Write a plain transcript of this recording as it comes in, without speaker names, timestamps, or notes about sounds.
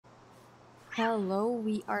Hello,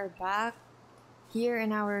 we are back here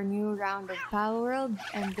in our new round of Palworld,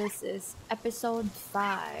 and this is episode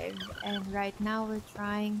 5. And right now we're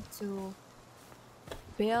trying to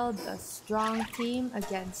build a strong team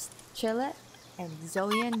against CHILLET and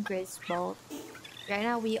Zoe and Grisbolt. Right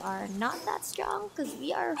now we are not that strong because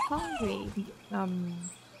we are hungry.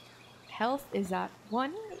 Health is at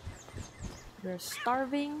 1, we're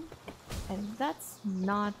starving, and that's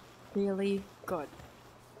not really good.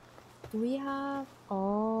 Do we have...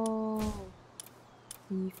 Oh,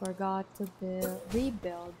 we forgot to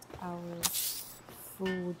rebuild our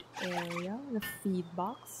food area, the feed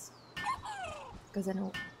box, because I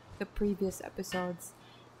know the previous episodes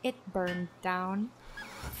it burned down.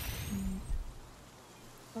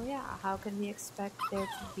 So yeah, how can we expect there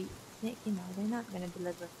to be, they're not gonna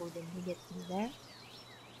deliver food immediately there.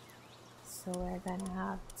 So we're gonna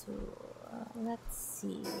have to, let's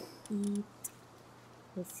see, eat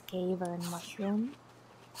this cave and mushroom.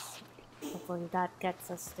 Hopefully that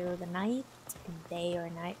gets us through the night, day or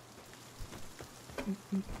night.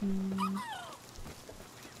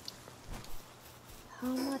 How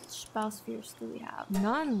much Spheres do we have?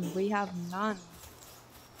 None! We have none.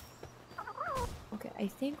 Okay, I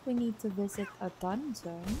think we need to visit a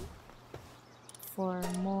dungeon for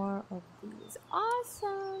more of these.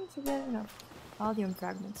 Awesome! So we have enough volume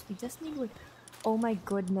fragments. We just need wood. Oh my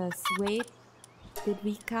goodness, wait. Did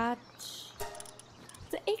we catch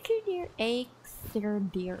the Aker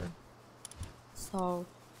deer? So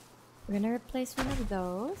we're gonna replace one of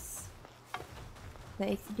those. The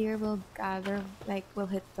Aker deer will gather, will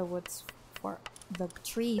hit the woods for the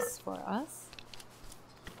trees for us.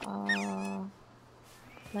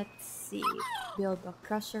 Let's see. Build a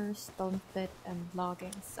crusher, stone pit, and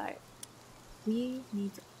logging site. We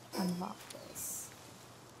need to unlock this.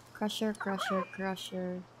 Crusher.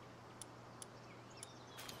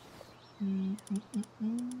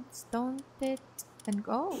 Stone pit and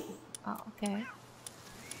go. Oh, okay.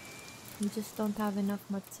 We just don't have enough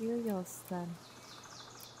materials then.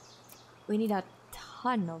 We need a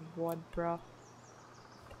ton of wood, bro.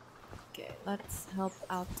 Okay, let's help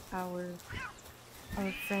out our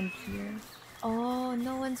friend here. Oh,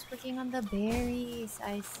 no one's working on the berries.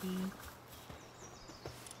 I see.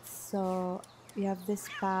 So we have this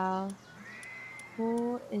pal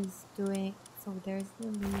who is doing. So there's the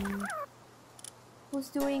leaf. Who's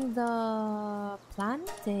doing the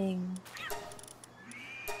planting?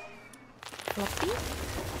 Floppy?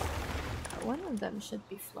 One of them should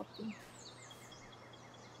be Floppy.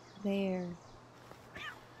 There.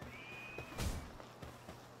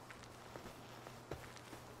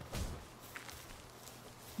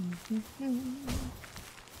 If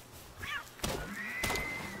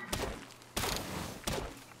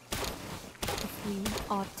we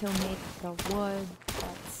automate the wood,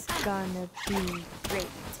 that's gonna be great.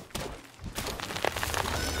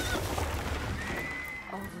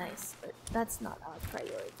 Oh, nice, but that's not our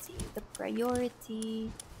priority. The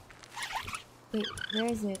priority... Wait, where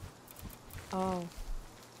is it? Oh.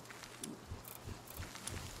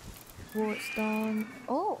 Woodstone.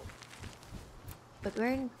 Oh! But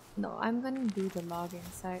we're in... No, I'm gonna do the logging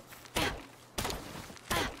site.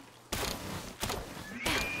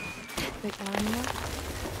 Wait, how many more?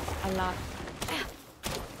 A lot.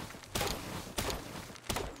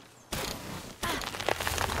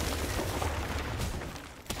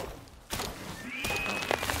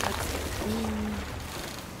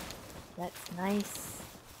 That's nice.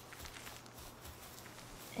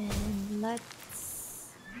 And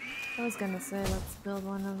let's... I was gonna say let's build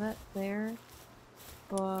one of it there,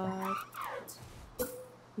 but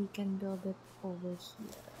we can build it over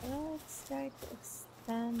here. Let's try to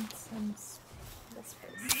extend some space.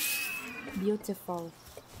 Beautiful.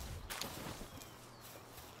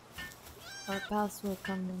 Our pals will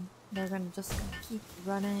come in. They're just gonna keep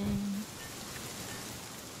running.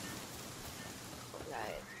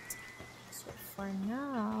 Right. So for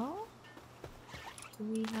now, do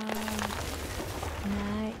we have...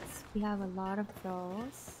 Nice. We have a lot of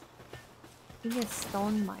those. We need a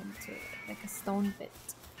stone mine too, like a stone pit.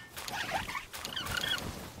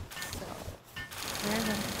 So, we're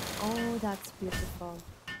gonna... Oh, that's beautiful.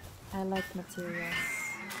 I like materials.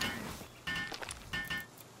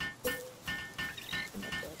 I'm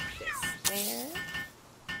gonna put this there.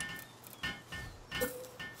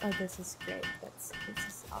 Oh, this is great. This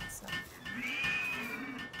is awesome.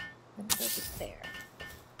 I'm gonna put it there.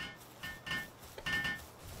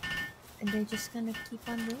 And they're just gonna keep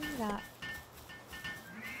on doing that.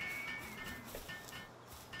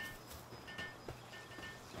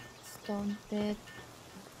 Stone pit,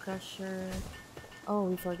 crusher. Oh,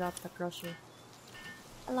 we forgot the crusher.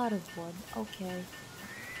 A lot of wood. Okay.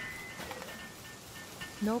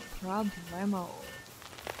 No problemo.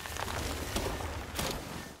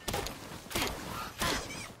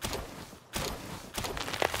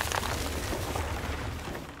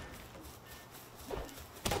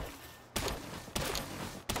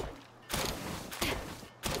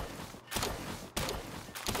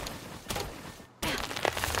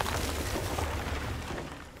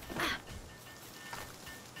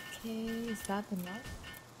 Okay, is that enough?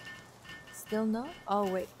 Still no? Oh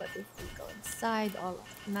wait, but if we go inside, all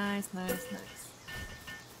nice, nice, nice.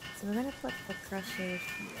 So we're gonna put the crusher here.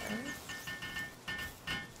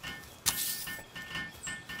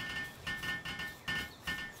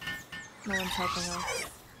 No one's helping us.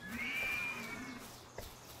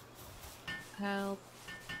 Help.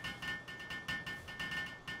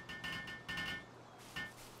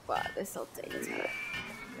 Wow, this'll take time.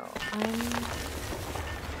 No, I'm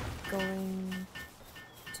going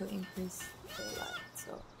to increase the light,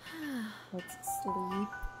 so let's sleep.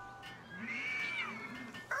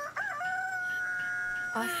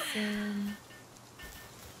 Awesome.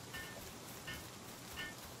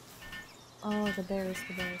 Oh, the berries,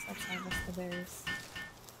 let's harvest the berries.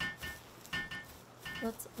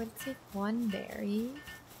 We'll take one berry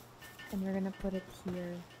and we're gonna put it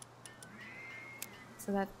here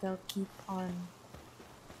so that they'll keep on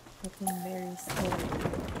putting berries there.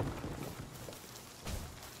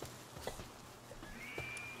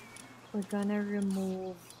 We're gonna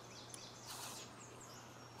remove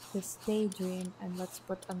this daydream and let's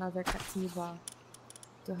put another Katiba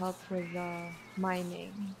to help with the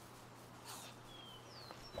mining.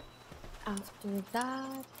 After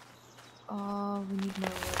that, we need more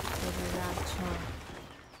wood for the rancho.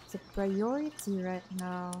 It's a priority right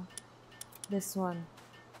now. This one.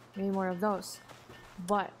 We need more of those.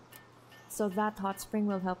 But, so that hot spring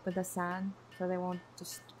will help with the sand, so they won't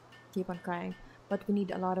just keep on crying. But we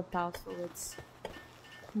need a lot of power fluids.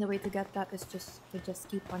 And the way to get that is just to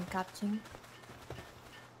keep on catching.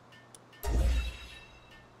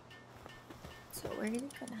 So we're really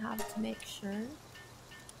gonna have to make sure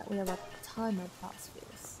that we have a ton of power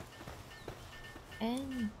spheres.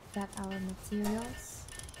 And that our materials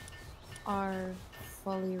are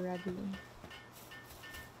fully ready.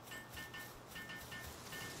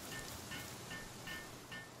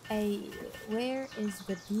 Hey, where is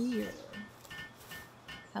the deer?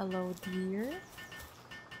 Hello, deer.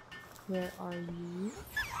 Where are you?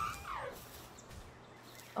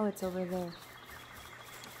 Oh, it's over there.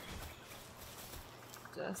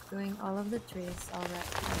 Just doing all of the trees.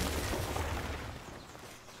 Alright.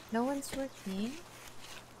 No one's working.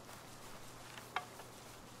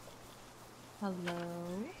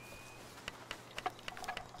 Hello?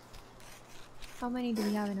 How many do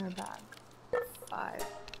we have in our bag? 5.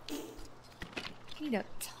 Need a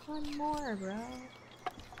ton more, bro.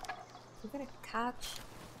 We're gonna catch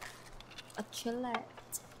a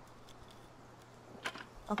CHILLET.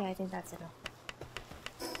 Okay, I think that's enough.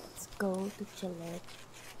 Let's go to CHILLET.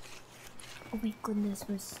 Oh my goodness,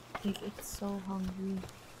 it's so hungry.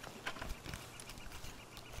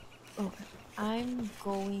 Okay, I'm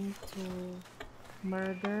going to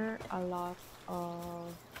murder a lot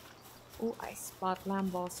of... Oh, I spot lamb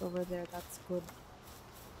balls over there. That's good.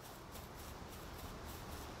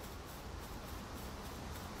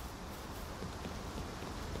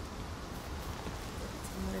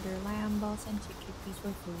 Let's murder lamb balls and chickpeas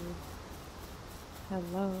for food.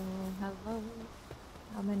 Hello, hello.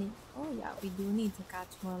 How many? Oh yeah, we do need to catch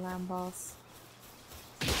more lamb balls.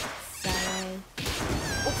 Sorry.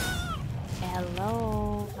 Oh,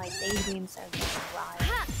 hello. My daydreams are going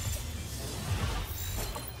wild.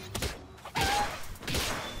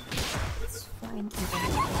 It's fine even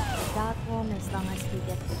with that one as long as we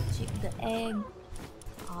get the egg.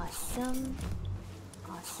 Awesome.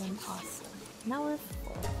 Awesome, awesome. Now we're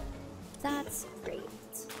full. That's great.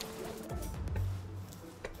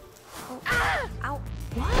 Oh, ow.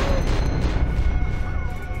 What?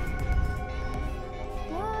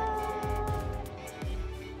 What?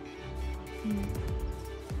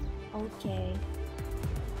 Okay.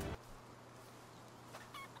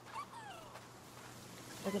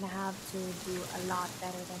 We're gonna have to do a lot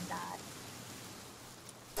better than that.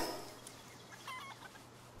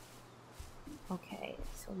 Okay,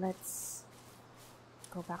 so let's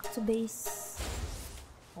go back to base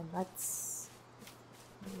and let's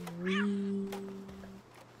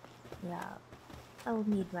yeah, I'll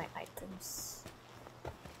need my items.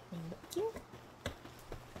 Thank you.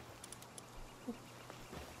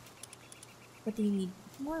 What do you need?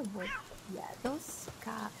 More wood. Yeah, those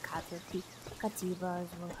Katibas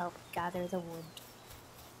will help gather the wood.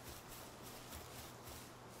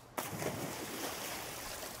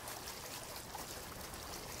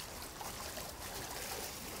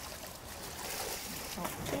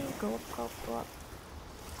 Go up, go up, go up.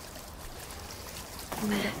 We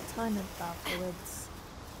need a ton of fluids.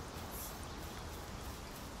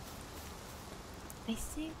 I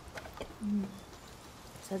think...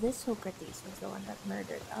 So this Socrates was the one that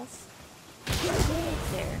murdered us.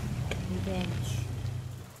 There. Revenge.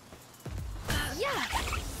 Yeah!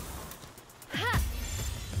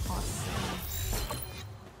 Awesome.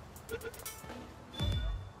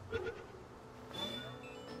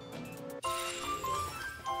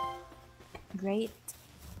 Great.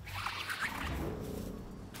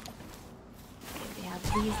 Okay, we have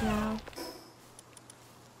these now.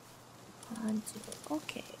 1, 2.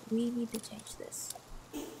 Okay, we need to change this.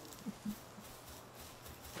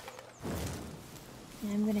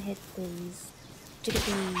 And I'm gonna hit these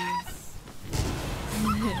chickadees.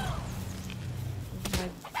 My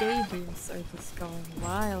babies are just going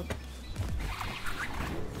wild.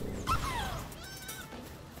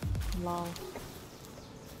 Lol.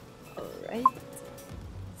 Alright.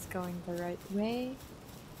 It's going the right way.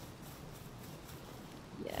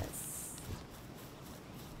 Yes.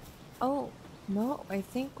 Oh, no, I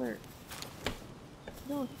think we're...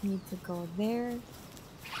 Don't need to go there.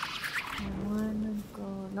 I wanna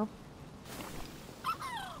go... Nope.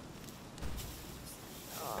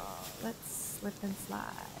 Oh, let's slip and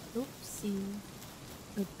slide. Oopsie.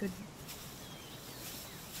 Good, good.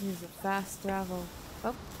 Here's a fast travel.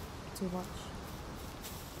 Oh, too much.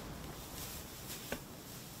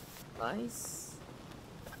 Nice.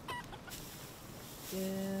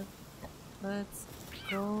 Yep. Let's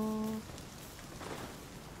go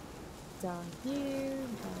down here,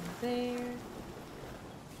 down there.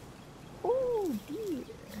 Oh dear.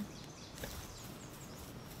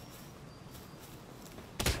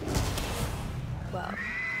 Well,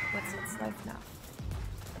 what's its life now?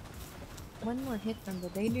 One more hit from the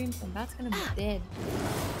daydreams and that's gonna be dead.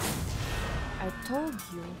 I told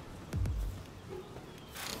you.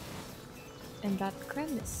 And that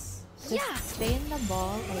premise. Just stay in the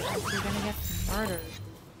ball or else you're gonna get murdered.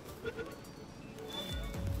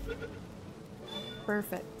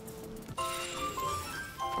 Perfect.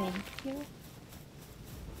 Thank you.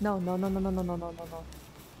 No.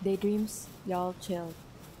 Daydreams, y'all chill.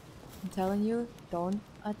 I'm telling you, don't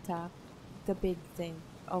attack the big thing,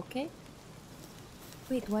 okay?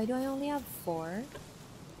 Wait, why do I only have 4?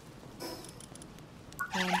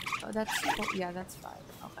 Oh, that's 4. Yeah, that's 5.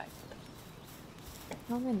 Okay.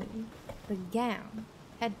 How many? The gang.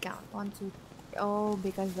 Head count. 1, 2. Oh,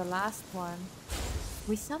 because the last one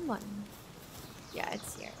we summoned. Yeah,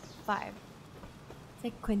 it's here. 5. It's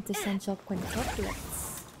like quintessential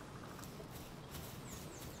quintuplets.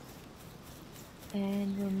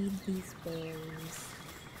 And we'll need these berries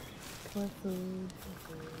for food.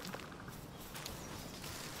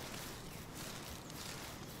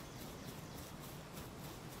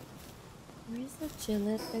 Where's the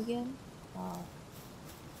chillet again? Oh.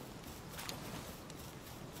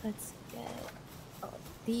 Let's get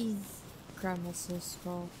these premises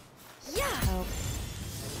full. Oh.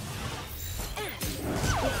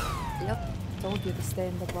 Yep, told you to stay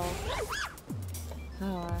in the ball.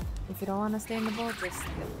 If you don't want to stay in the ball, just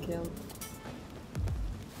get killed.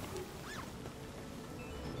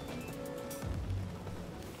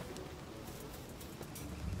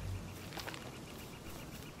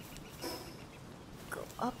 Go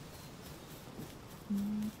up.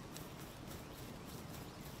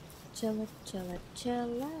 Chillet, chillet,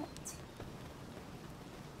 chillet.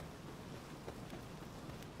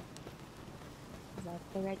 Is that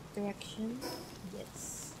the right direction?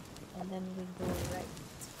 Yes. And then we go right.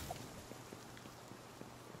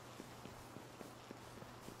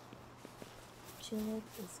 Chillet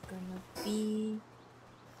is gonna be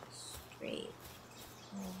straight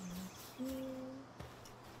on here.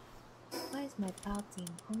 Why is my pal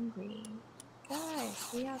team hungry?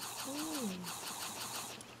 Guys, we have food.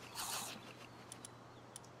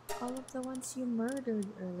 All of the ones you murdered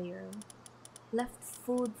earlier left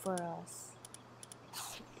food for us.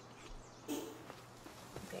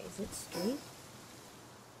 Okay, is it straight?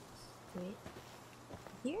 Straight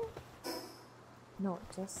here? No,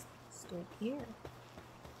 just straight here.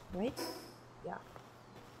 Right? Yeah.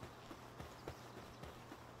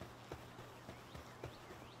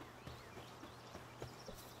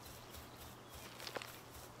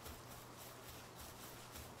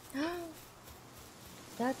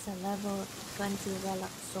 That's a level 20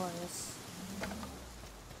 Relaxaurus.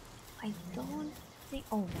 I don't think...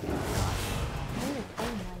 Oh my god.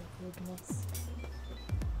 Oh my goodness.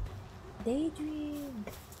 Daydream!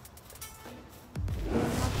 You're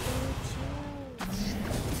not very chill.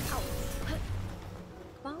 Ow.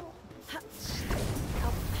 Ow.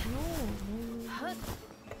 Ow. No.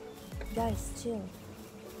 Guys, chill.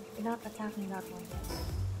 You're not attacking that one yet.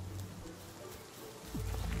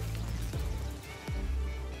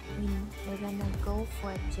 We're gonna go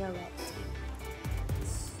for CHILLET.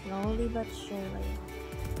 Slowly but surely.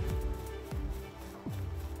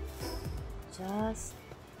 Just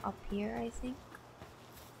up here, I think.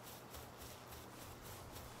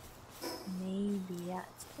 Maybe, yeah,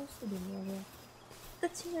 it's supposed to be near here. The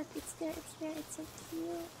CHILLET, it's there, it's so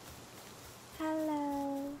cute.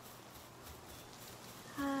 Hello.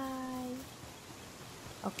 Hi.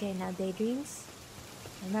 Okay, now daydreams.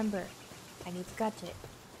 Remember, I need to catch it.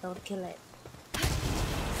 Don't kill it.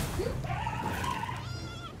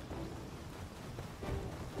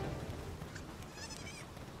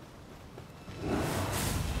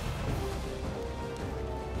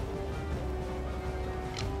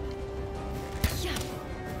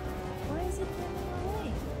 Why is it running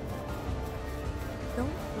away?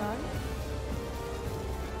 Don't run.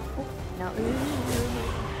 Oh, now.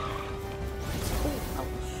 Oh,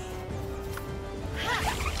 ouch.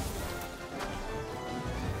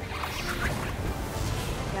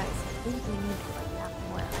 Guys, I think we need to attack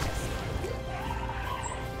more of this.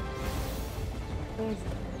 Where is it?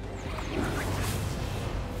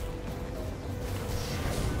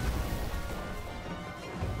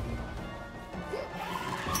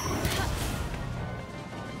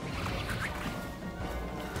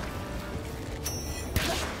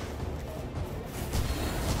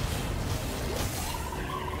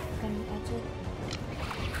 Can we catch it?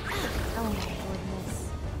 Oh my goodness.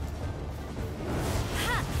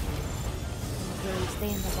 Really stay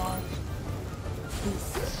in the ball. Please.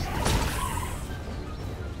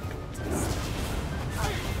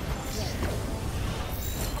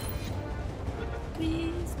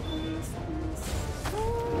 Please, please, please. Oh.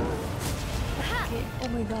 Okay, oh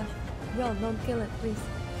my gosh. Yo, don't kill it, please.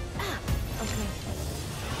 Okay.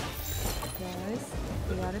 Guys,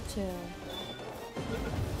 we gotta chill.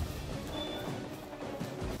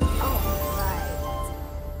 Alright.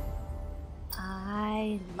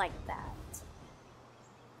 I like that.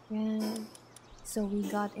 Yeah. So we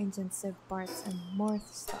got intensive parts and more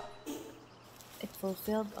stuff. It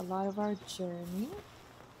fulfilled a lot of our journey.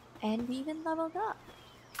 And we even leveled up.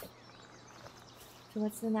 So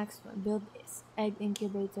what's the next one? Build this egg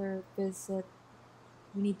incubator, visit.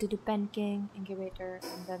 We need to do pen king, incubator,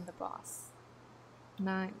 and then the boss.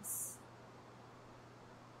 Nice.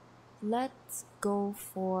 Let's go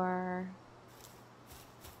for...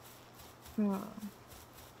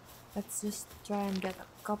 Let's just try and get a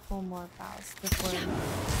couple more pals before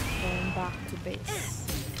going back to base.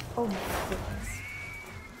 Oh my goodness.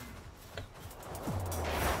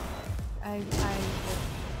 I would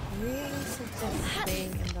really suggest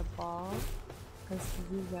staying in the ball because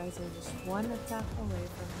you guys are just one attack away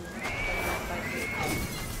from being killed by me.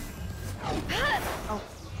 Oh,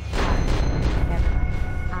 never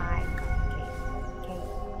mind. I got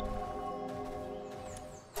Kate.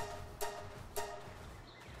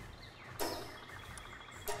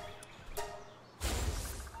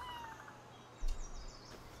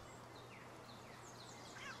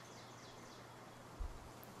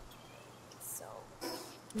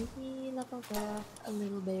 Maybe level up a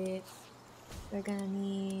little bit. We're gonna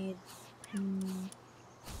need...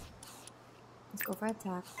 let's go for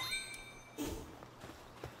attack.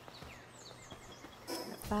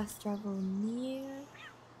 Fast travel near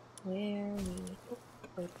where we... Oh,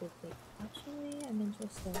 wait. Actually, I'm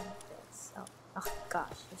interested in this. Oh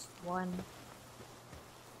gosh, just one.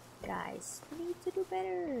 Guys, we need to do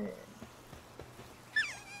better.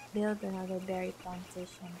 Build another berry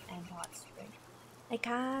plantation and hot spring. I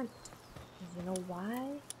can't. You know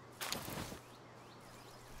why?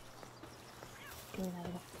 Don't have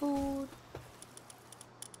enough food.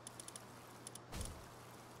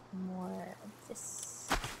 More of this.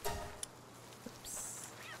 Oops.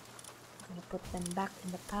 I'm gonna put them back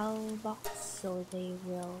in the pal box so they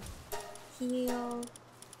will heal.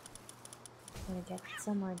 I'm gonna get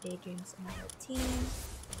some more daydreams in our team.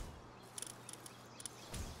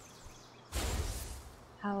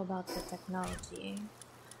 How about the technology?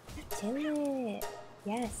 CHILLET!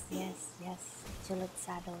 Yes. CHILLET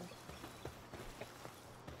saddle.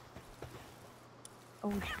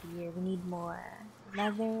 Oh dear, we need more.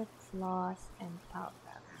 Leather, cloth, and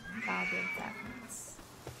powder fragments.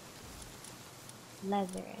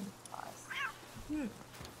 Leather and cloth.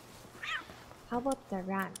 How about the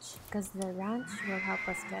ranch? Because the ranch will help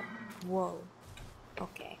us get wool.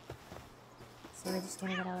 Okay. So we're just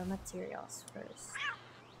gonna get our materials first.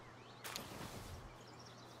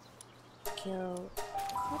 Kill a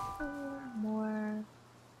couple more.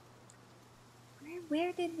 Where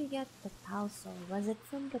Where did we get the Palworld? Was it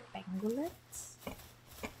from the pangolins?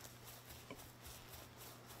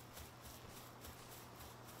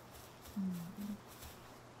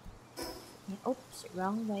 Yeah, oops,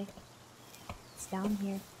 wrong way. It's down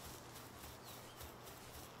here.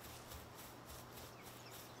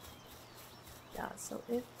 Yeah, so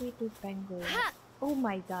if we do pangolin... Oh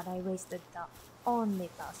my god, I wasted the only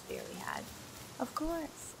Palsphere we had. Of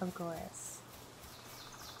course, of course.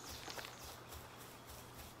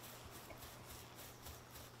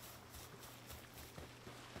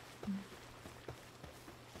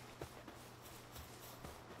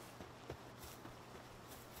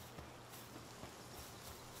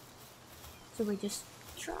 So we're just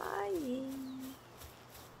trying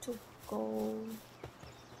to go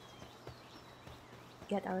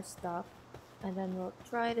get our stuff, and then we'll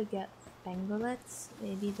try to get pangolins.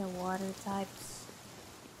 Maybe the water types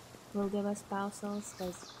will give us Palworlds,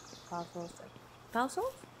 because Palworlds are...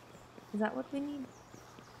 Palworlds? Is that what we need?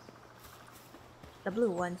 The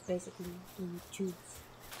blue ones basically we choose.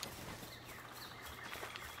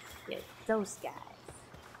 Yeah, those guys.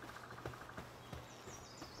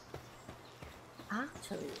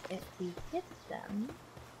 Actually, if we hit them,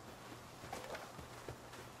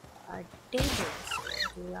 our dangerous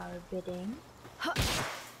will do our bidding.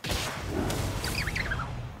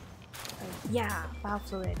 Yeah,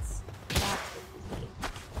 Palworlds. That's what we need.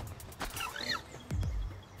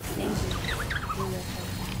 Thank you. Do your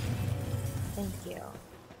thing. Thank you.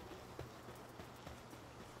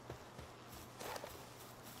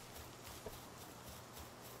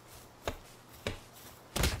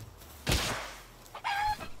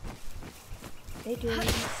 Hey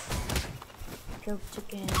dudes. Killed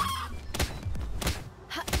chicken.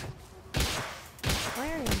 Why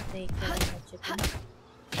aren't they killing the chicken?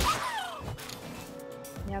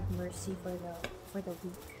 They have mercy for the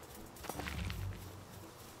weak.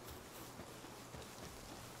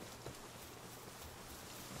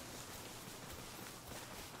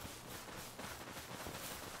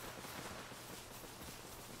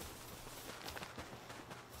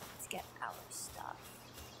 Let's get our stuff.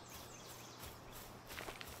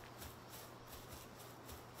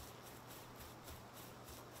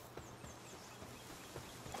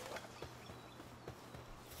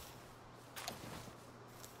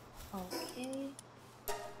 Okay.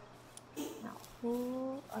 Now,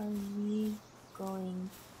 who are we going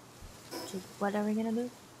to... What are we gonna do?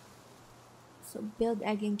 So, build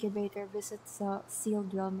egg incubator, visit the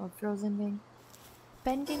sealed realm of Frozen Wing.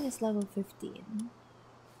 Penguin is level 15.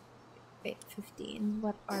 Wait, 15.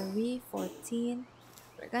 What are we? 14.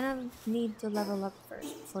 We're gonna need to level up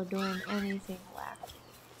first before doing anything wacky.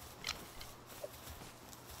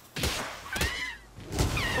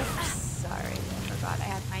 Oops, sorry, I forgot I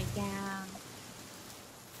had my gown.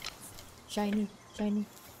 Shiny, shiny.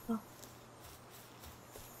 Oh,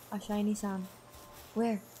 a shiny sound.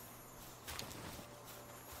 Where?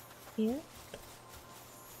 Here?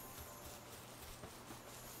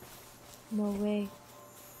 No way.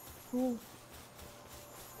 Oh,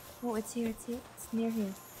 oh, it's here, it's here, it's near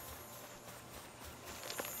here.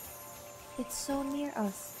 It's so near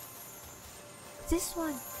us. This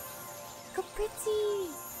one. Capriti!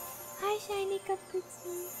 Hi, shiny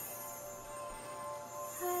Capriti.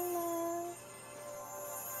 Hello.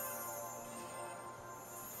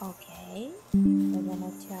 Okay. We're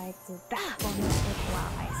gonna try to backbone it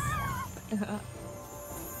while I sell.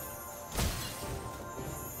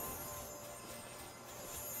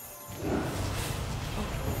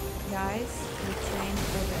 Okay, guys, we trained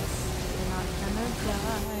for this. We're not gonna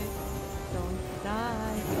die. Don't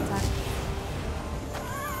die. Attack.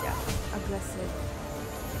 Yeah, aggressive.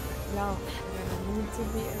 Yo, we're gonna need to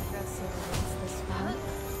be aggressive against this one.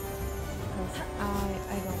 Because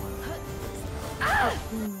I don't want to.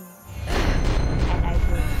 And I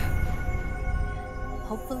will.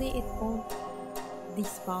 Hopefully it won't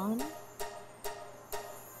despawn.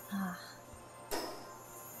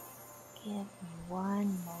 Give me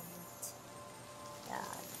one moment.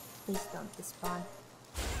 God, please don't despawn.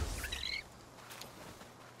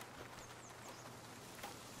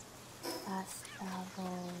 Fast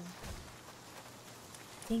travel.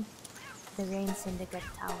 I think the Rain Syndicate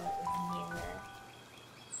Tower is nearer.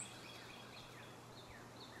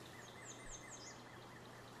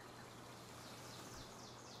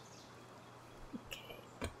 Okay.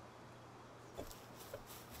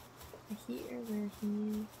 Here, we're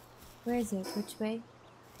here. Where is it? Which way?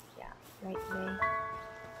 Yeah, right way.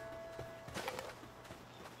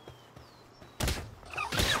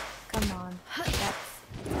 Come on. That's...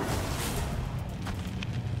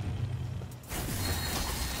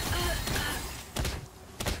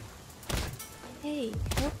 Hey,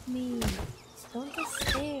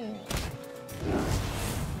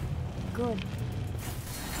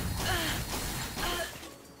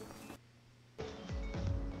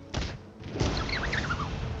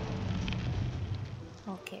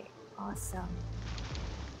 Awesome.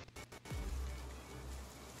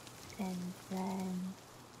 And then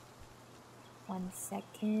 1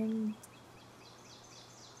 second.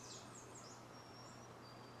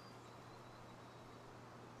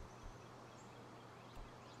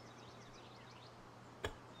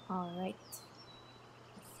 Alright.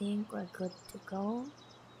 I think we're good to go.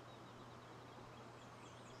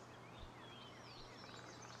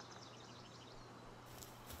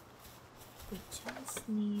 We just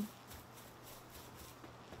need...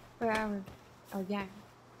 Where are we? Oh yeah.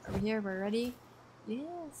 Are we here? We're ready?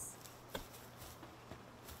 Yes!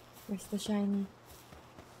 Where's the shiny?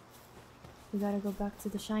 We gotta go back to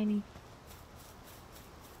the shiny.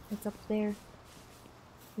 It's up there.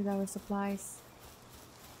 With our supplies.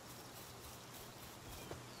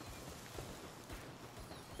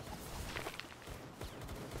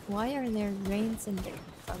 Why are there rains in the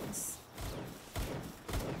bugs?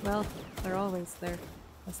 Well, they're always there.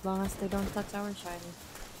 As long as they don't touch our shiny.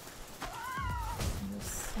 We're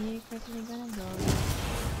secretly gonna go.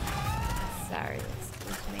 Sorry,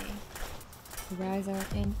 excuse me. You guys are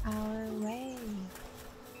in our way.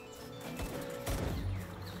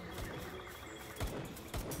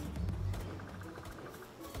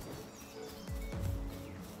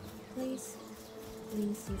 Please,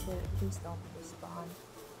 please, please don't respawn.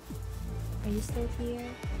 Are you still here?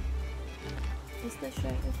 Is the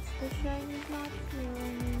shiny not here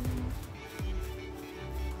anymore?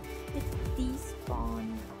 It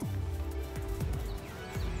despawned.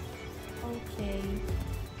 Okay.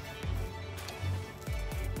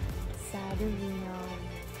 Saturino.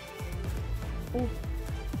 Oh.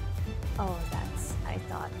 Oh, that's. I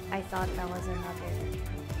thought that was another.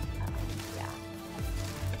 Yeah.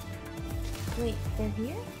 Wait, they're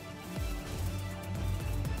here?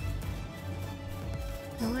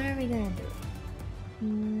 Now what are we gonna do?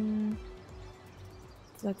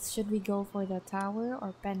 Should we go for the tower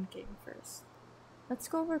or Pen King first? Let's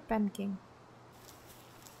go for Pen King.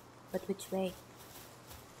 But which way?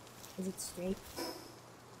 Is it straight?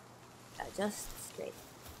 Just straight.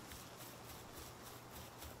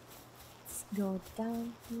 Let's go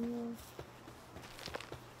down here.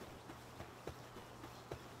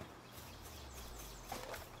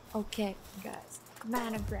 Okay, guys.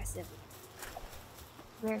 Command aggressive.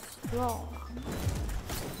 We're strong.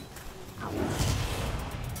 Ouch.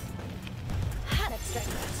 Let's try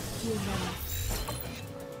this.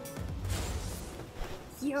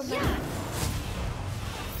 Human.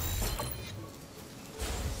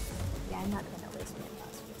 Yeah, I'm not gonna waste my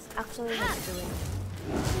phosphorus. Actually, let's do it.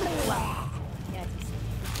 Wow. Yeah, just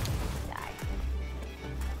die.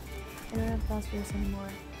 I don't have phosphorus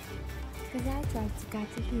anymore. Because I tried to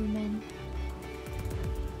catch a human.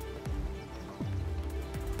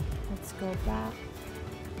 Let's go back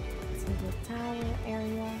to the tower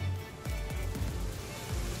area.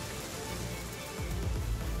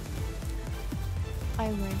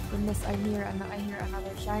 Oh my goodness, I hear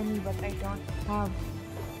another shiny, but I don't have.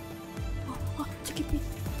 Oh, Chikipi!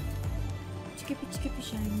 Chikipi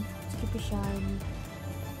shiny. Chikipi shiny.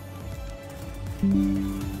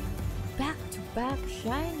 Back to back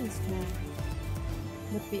shinies, man.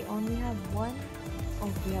 But we only have one.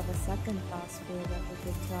 Oh, we have a second phosphor that we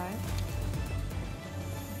could try.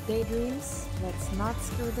 Daydreams, let's not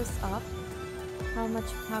screw this up. How many?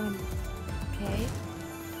 Okay.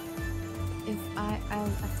 If I'll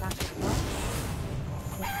attack it once.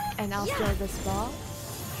 And I'll throw this ball.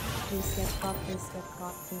 Please get caught, please get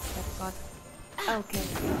caught, please get caught. Okay.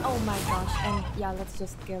 Oh my gosh. And yeah, let's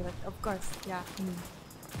just kill it. Of course, yeah.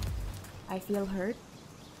 I feel hurt.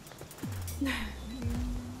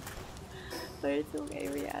 But it's okay,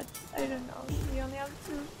 Riyadh. I don't know. We only have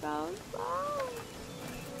 2 pounds. Oh!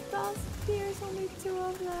 There's only 2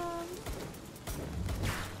 of them.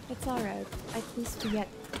 It's alright. At least we get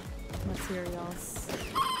materials.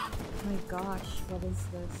 My gosh, what is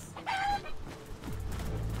this?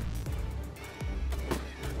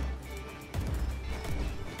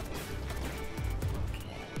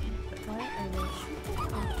 Okay, but why are they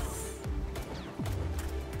shooting us?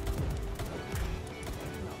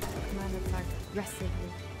 No, command attack aggressively.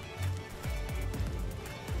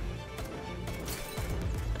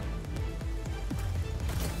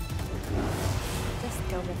 Just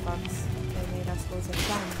kill the bugs. They made us lose a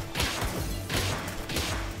ton.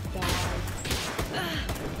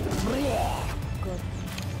 Good.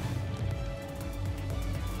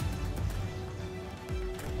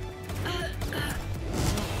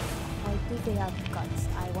 I think they have guns.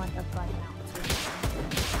 I want a gun now too.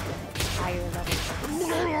 Higher level.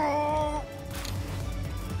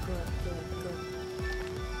 Good.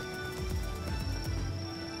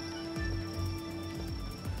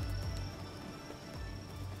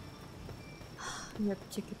 Rip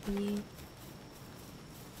chickpea.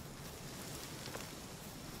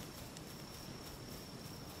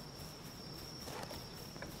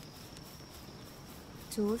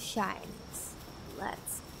 Two shinies.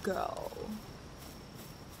 Let's go.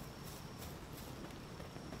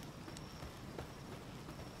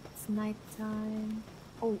 It's nighttime.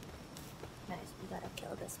 Oh, nice. We gotta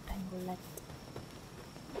kill this pangolin.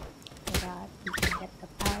 So that we can get the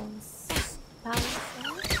power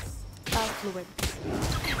fluids.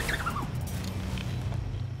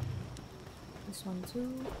 This one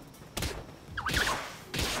too.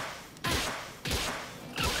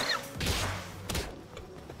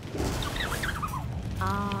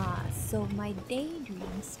 Ah, so my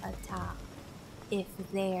daydreams attack if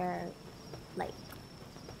they're like,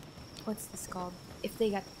 what's this called? If they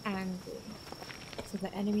get angry. So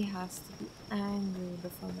the enemy has to be angry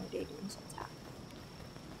before my daydreams attack.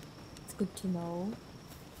 It's good to know.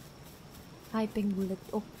 Hi, Pingulet.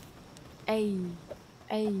 Oh, hey,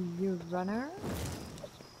 you runner.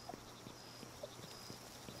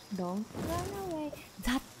 Don't run away.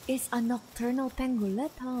 That is a nocturnal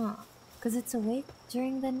pangolin, huh? Because it's awake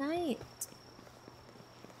during the night.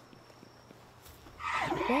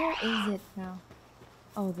 Where is it now?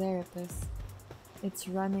 Oh, there it is. It's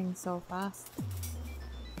running so fast.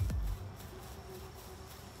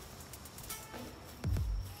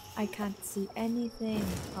 I can't see anything.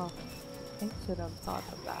 Oh, I should have thought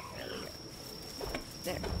of that earlier.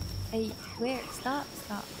 There. Hey, where? Stop,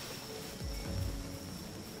 stop.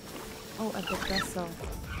 Oh, a depresso.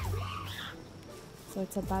 So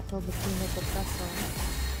it's a battle between a depresso.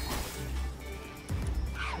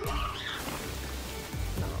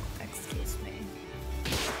 No, excuse me.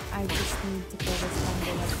 I just need to kill this one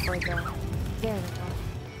further. There we go.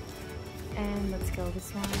 And let's kill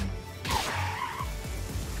this one.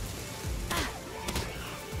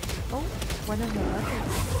 Oh, one of the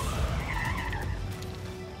others.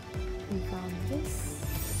 We found this.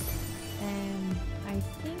 And I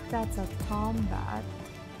think that's a combat.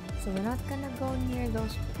 So we're not gonna go near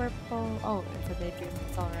those purple... Oh, it's a daydream.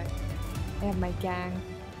 It's alright. I have my gang.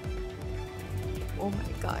 Oh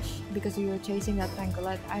my gosh. Because we were chasing that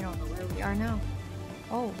pangolin, I don't know where we are now.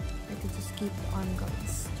 Oh, I could just keep on going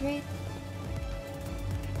straight.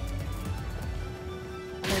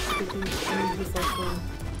 Let's do it before food.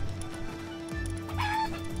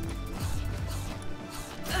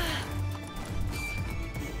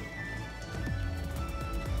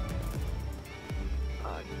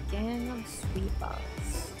 Gang of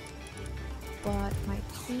sweepers, but my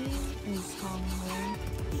team is hungry.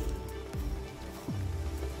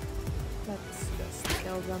 Let's just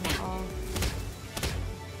kill them all.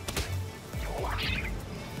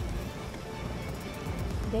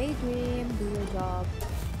 Daydream, do your job.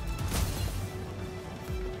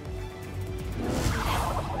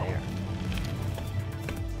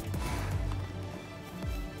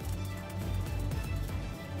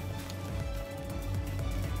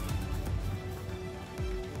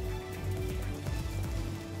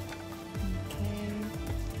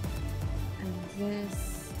 There. This.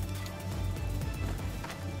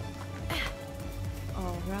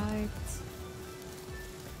 Alright.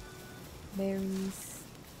 Berries.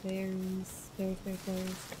 Berries. Berry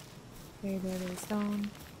stone.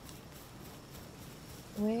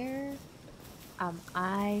 Where am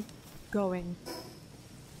I going?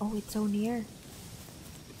 Oh, it's so near.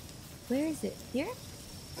 Where is it? Here?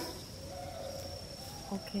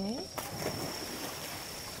 Okay.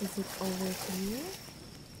 Is it over here?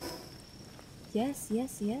 Yes,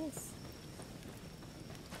 yes, yes.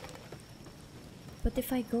 But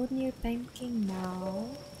if I go near Pumpkin now,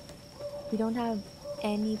 we don't have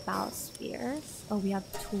any Pal Spheres. Oh, we have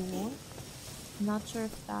 2. Not sure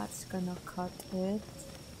if that's gonna cut it.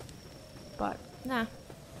 But, nah.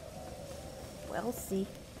 We'll see.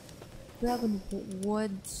 We have a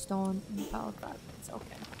wood, stone, and Pal fragments.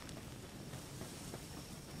 Okay.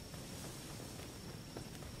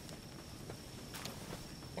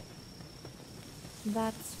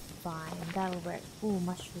 That's fine, that'll work. Ooh,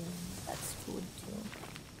 mushrooms, that's food too.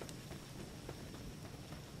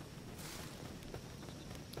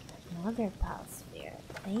 Another Pal Sphere.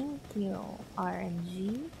 Thank you,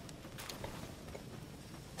 RNG.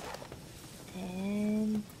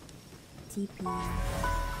 And TP.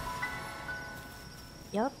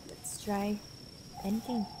 Yup, let's try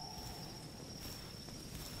anything.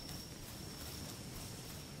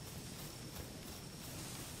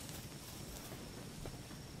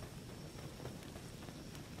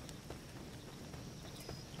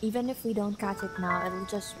 Even if we don't catch it now, it'll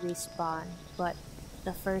just respawn, but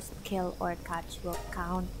the first kill or catch will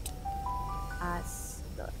count as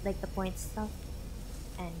the point stuff.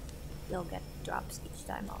 and you'll get drops each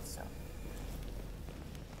time also.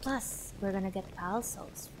 Plus, we're gonna get pal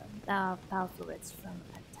souls from pal fluids from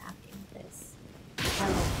attacking this.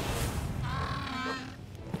 Hello.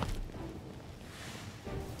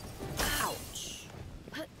 Ouch.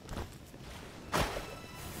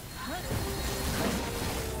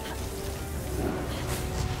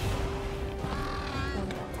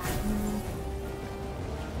 Don't attack me.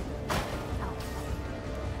 Ow.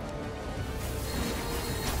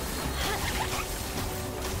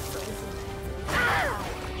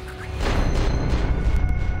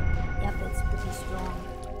 Yep, it's pretty strong.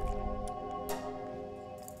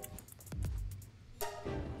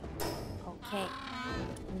 Okay,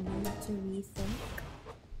 we need to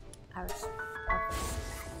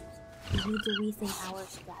rethink our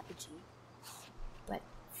strategy. But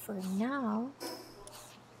for now,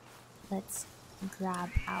 let's grab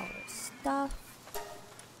our stuff.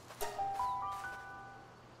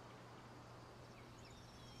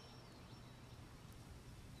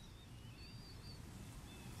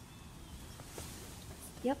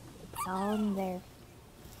 Yep, it's all in there.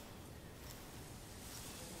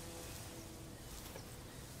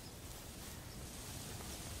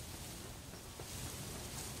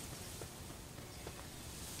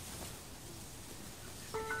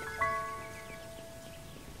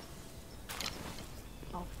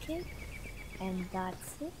 Okay, and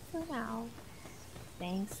that's it for now.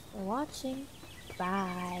 Thanks for watching.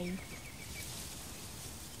 Bye.